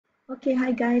Okay,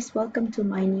 hi guys, welcome to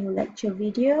my new lecture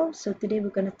video. So today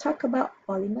we're going to talk about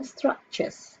polymer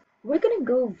structures. We're going to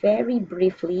go very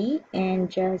briefly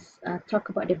and just talk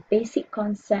about the basic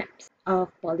concepts of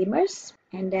polymers.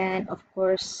 And then, of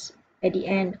course, at the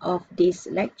end of this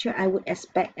lecture, I would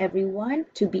expect everyone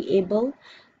to be able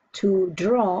to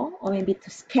draw or maybe to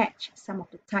sketch some of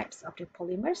the types of the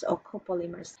polymers or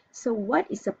copolymers. So what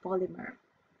is a polymer?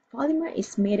 Polymer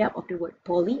is made up of the word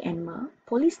poly and mer.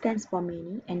 Poly stands for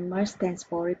many and mer stands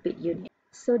for repeat unit.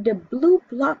 So the blue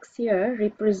blocks here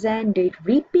represent the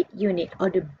repeat unit or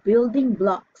the building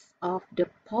blocks of the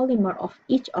polymer of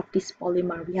each of these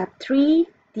polymer. We have three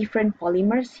different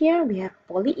polymers here. We have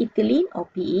polyethylene or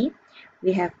PE,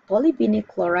 we have polyvinyl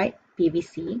chloride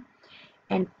PVC,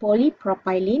 and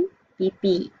polypropylene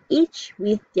PP, each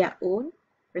with their own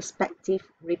respective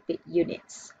repeat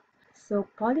units. So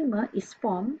polymer is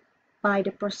formed by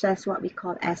the process what we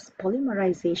call as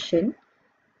polymerization,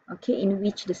 okay, in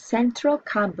which the central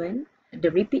carbon, the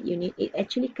repeat unit, it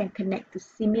actually can connect to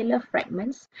similar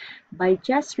fragments by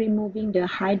just removing the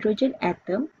hydrogen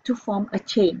atom to form a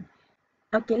chain.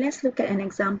 Okay, let's look at an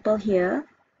example here.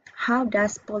 How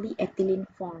does polyethylene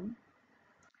form?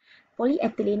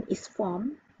 Polyethylene is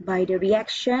formed by the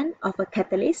reaction of a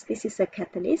catalyst. This is a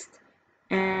catalyst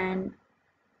and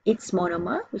its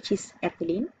monomer, which is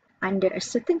ethylene. Under a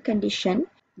certain condition,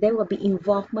 there will be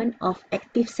involvement of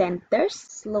active centers.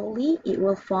 Slowly, it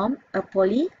will form a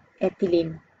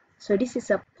polyethylene. So this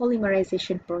is a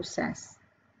polymerization process.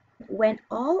 When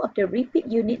all of the repeat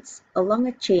units along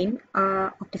a chain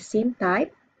are of the same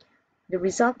type, the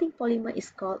resulting polymer is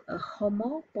called a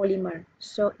homopolymer.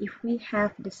 So if we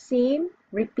have the same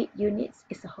repeat units,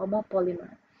 it's a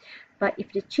homopolymer. But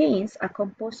if the chains are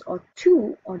composed of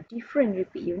two or different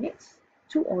repeat units,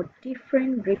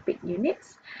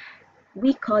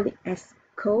 we call it as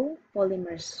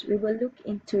copolymers. We will look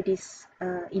into this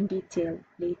in detail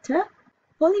later.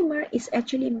 Polymer is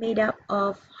actually made up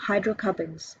of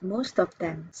hydrocarbons, most of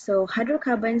them. So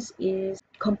hydrocarbons is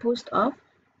composed of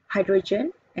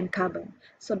hydrogen and carbon.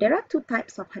 So there are two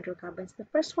types of hydrocarbons. The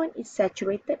first one is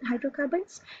saturated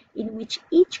hydrocarbons, in which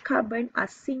each carbon are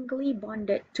singly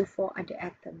bonded to four other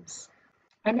atoms.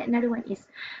 And another one is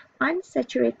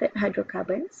unsaturated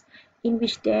hydrocarbons, in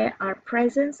which there are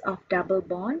presence of double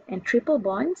bond and triple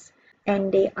bonds,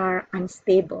 and they are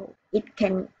unstable. It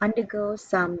can undergo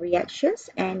some reactions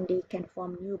and they can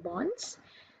form new bonds.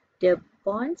 The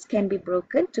bonds can be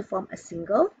broken to form a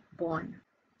single bond.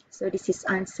 So this is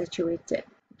unsaturated.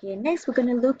 Okay, next we're going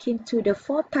to look into the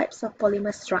four types of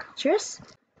polymer structures.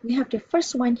 We have the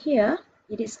first one here.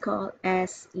 It is called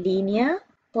as linear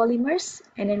polymers,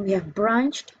 and then we have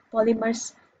branched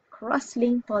polymers,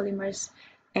 cross-linked polymers,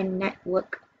 and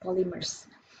network polymers.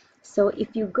 So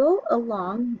if you go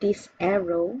along this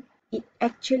arrow, it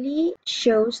actually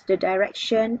shows the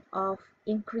direction of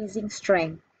increasing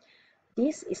strength.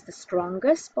 This is the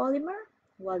strongest polymer,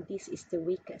 while this is the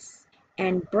weakest.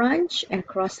 And branch and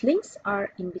cross-links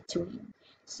are in between.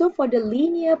 So for the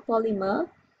linear polymer,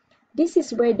 this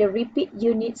is where the repeat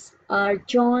units are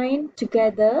joined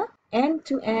together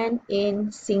end-to-end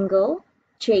in single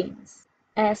chains.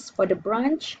 As for the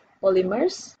branch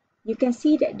polymers, you can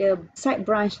see that the side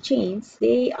branch chains,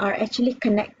 they are actually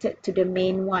connected to the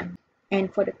main one.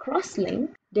 And for the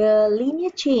cross-link, the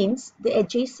linear chains, the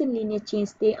adjacent linear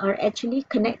chains, they are actually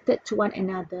connected to one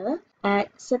another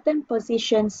at certain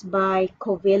positions by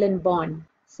covalent bond.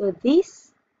 So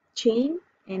this chain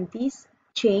and this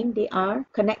chain, they are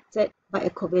connected by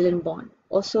a covalent bond.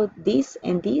 Also this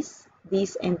and this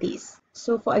and this.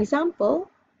 So for example,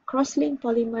 cross-linked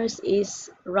polymers is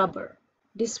rubber.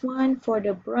 This one for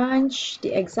the branch,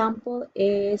 the example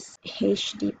is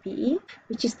HDPE,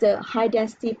 which is the high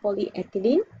density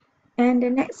polyethylene. And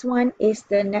the next one is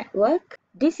the network.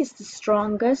 This is the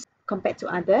strongest compared to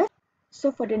others. So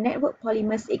for the network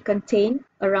polymers, it contains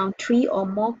around 3 or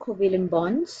more covalent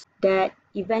bonds that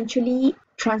eventually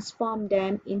transform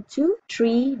them into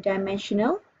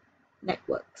three-dimensional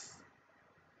networks.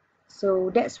 So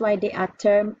that's why they are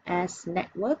termed as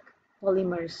network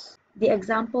polymers. The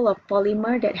example of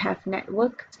polymer that have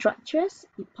network structures,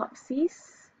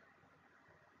 epoxies.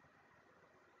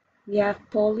 We have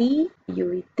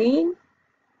polyurethane.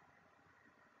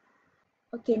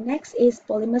 Okay, next is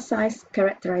polymer size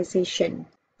characterization.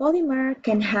 Polymer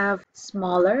can have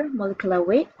smaller molecular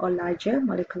weight or larger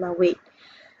molecular weight.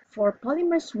 For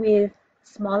polymers with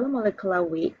smaller molecular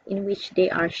weight, in which they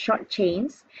are short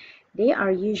chains, they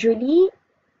are usually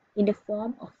in the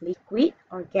form of liquid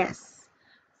or gas.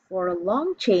 For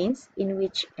long chains, in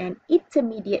which an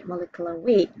intermediate molecular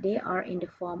weight, they are in the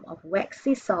form of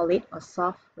waxy solid or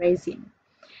soft resin.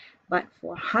 But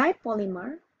for high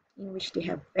polymer, in which they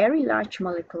have very large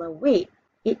molecular weight,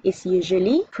 it is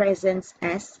usually present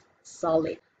as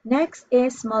solid. Next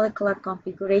is molecular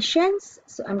configurations.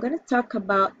 So I'm going to talk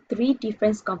about three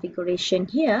different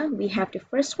configurations here. We have the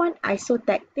first one,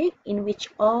 isotactic, in which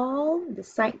all the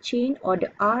side chain or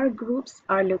the R groups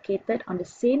are located on the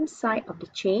same side of the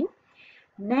chain.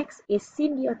 Next is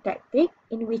symbiotic,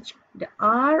 in which the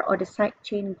R or the side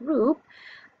chain group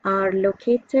are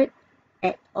located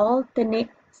at alternate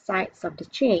sides of the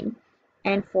chain.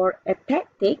 And for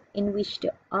atactic, in which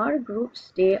the R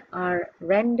groups, they are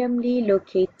randomly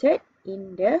located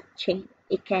in the chain.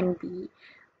 It can be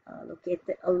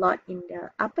located a lot in the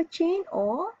upper chain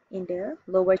or in the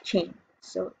lower chain.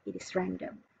 So it is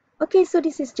random. Okay, so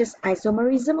this is just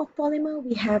isomerism of polymer.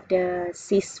 We have the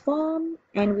cis form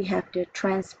and we have the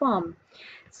trans form.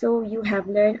 So you have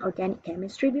learned organic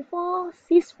chemistry before.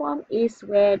 Cis form is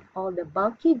where all the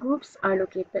bulky groups are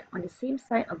located on the same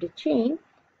side of the chain,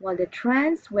 while the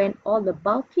trans when all the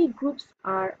bulky groups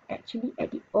are actually at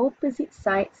the opposite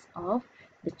sides of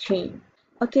the chain.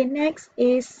 Okay, next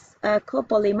is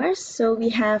copolymers. So we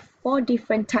have four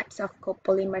different types of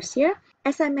copolymers here.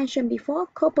 As I mentioned before,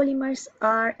 copolymers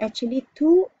are actually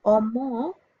two or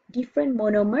more different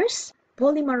monomers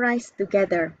polymerized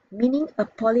together, meaning a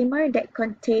polymer that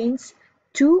contains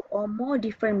two or more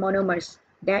different monomers.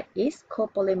 That is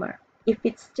copolymer. If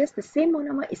it's just the same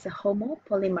monomer, it's a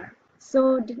homopolymer.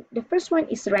 So the first one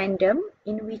is random,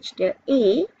 in which the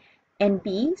A and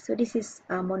B, so this is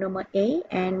monomer A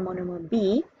and monomer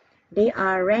B, they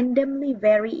are randomly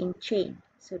vary in chain.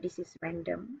 So this is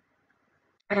random.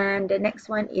 And the next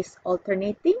one is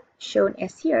alternating, shown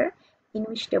as here, in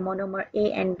which the monomer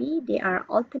A and B, they are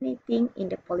alternating in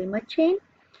the polymer chain.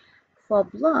 For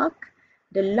block,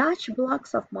 the large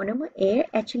blocks of monomer A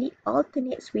actually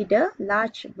alternates with the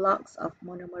large blocks of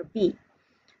monomer B.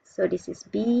 So this is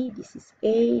B, this is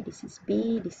A, this is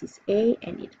B, this is A,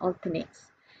 and it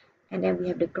alternates. And then we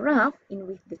have the graph in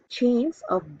which the chains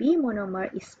of B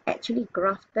monomer is actually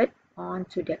grafted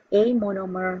onto the A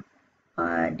monomer,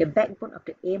 the backbone of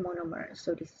the A monomer.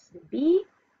 So this is the B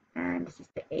and this is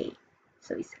the A.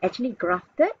 So it's actually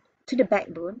grafted to the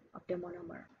backbone of the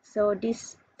monomer. So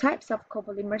these types of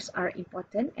copolymers are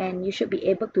important, and you should be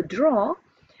able to draw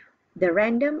the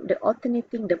random, the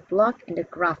alternating, the block, and the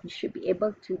graph. You should be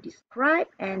able to describe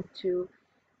and to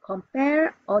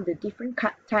compare all the different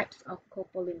types of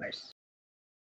copolymers.